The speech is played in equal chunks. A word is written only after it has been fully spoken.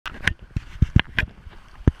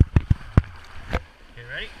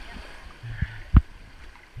ready?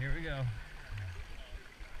 Here we go.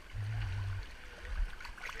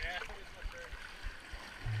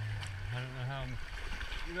 I don't know how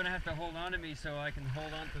you're gonna have to hold on to me so I can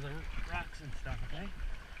hold on to the rocks and stuff, okay?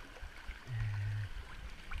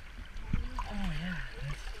 Oh yeah,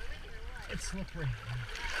 it's slippery.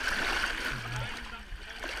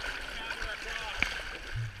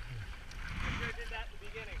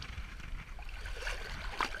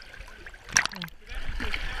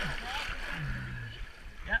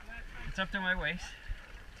 Yeah, it's up to my waist.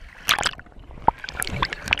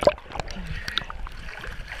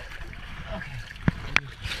 Okay.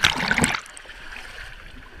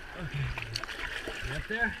 Okay. You up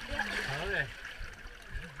there? Yeah. Okay.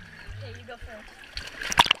 Yeah, you go first.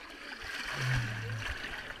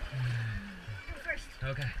 Go first.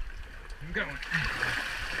 Okay. I'm going.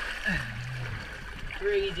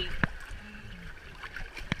 Very easy.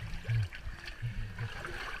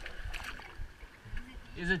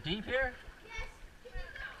 Is it deep here? Yes. Can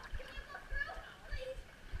you go through, please?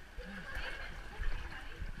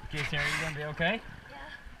 Okay, Sarah, you gonna be okay?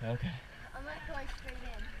 Yeah. Okay. I'm not going straight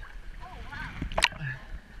in. Oh, wow.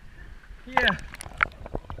 Yeah.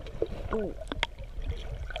 Oh.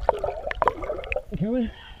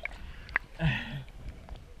 Coming.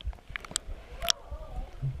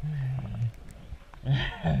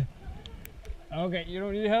 Okay, you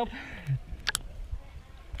don't need help?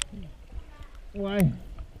 Why?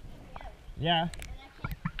 Yeah.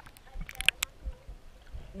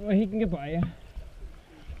 Well, he can get by you.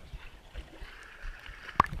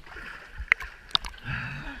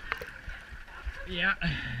 Yeah.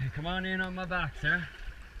 Come on in on my back, Sarah.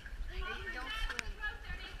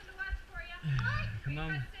 Come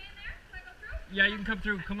on. Yeah, you can come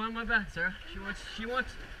through. Come on my back, Sarah. She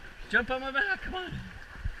wants. Jump on my back. Come on.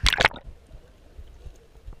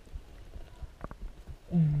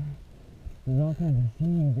 There's all kinds of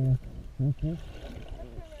singing there. Okay.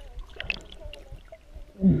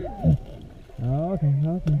 Okay.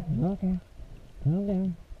 Calm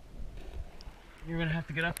down. You're gonna have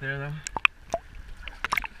to get up there though.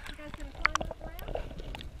 You guys gonna climb up ramp?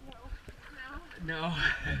 No. No.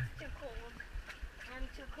 It's too cold. I'm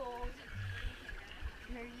too cold.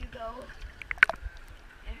 There you go.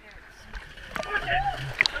 It hurts.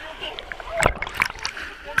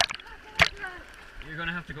 You're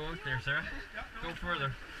gonna have to go out there, Sarah. Go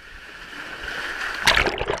further.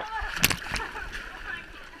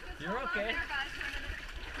 You're okay.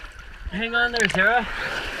 Hang on there, Sarah.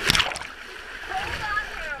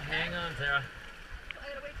 Hang on, Sarah. I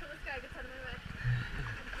gotta wait till this guy gets out of my way.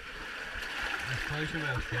 Just close your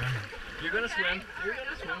mouth, Sarah. You're gonna swim. You're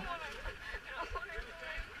gonna swim.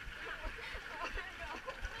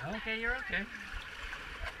 Okay, you're okay.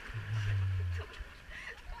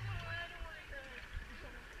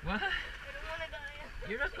 What? I don't wanna die.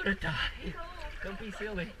 You're not gonna die. Don't be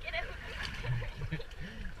silly. Get out.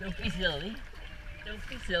 Don't be silly. Don't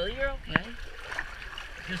be silly. You're okay.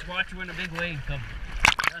 Just watch when a big wave comes.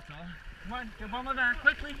 That's all. Come on, jump on my back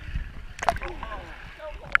quickly.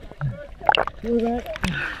 Do that.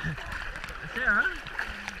 Sarah.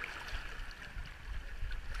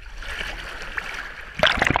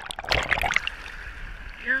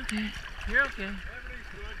 You're okay. You're okay.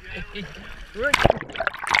 We're okay.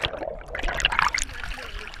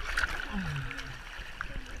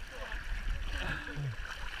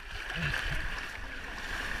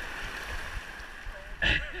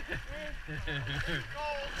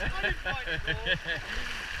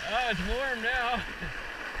 Oh, it's warm now.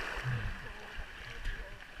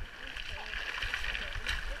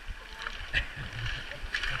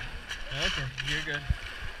 Okay, you're good.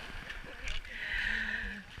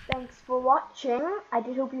 Thanks for watching. I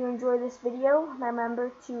did hope you enjoyed this video.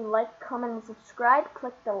 Remember to like, comment, and subscribe.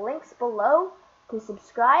 Click the links below to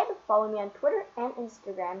subscribe. Follow me on Twitter and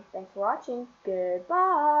Instagram. Thanks for watching.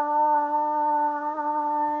 Goodbye.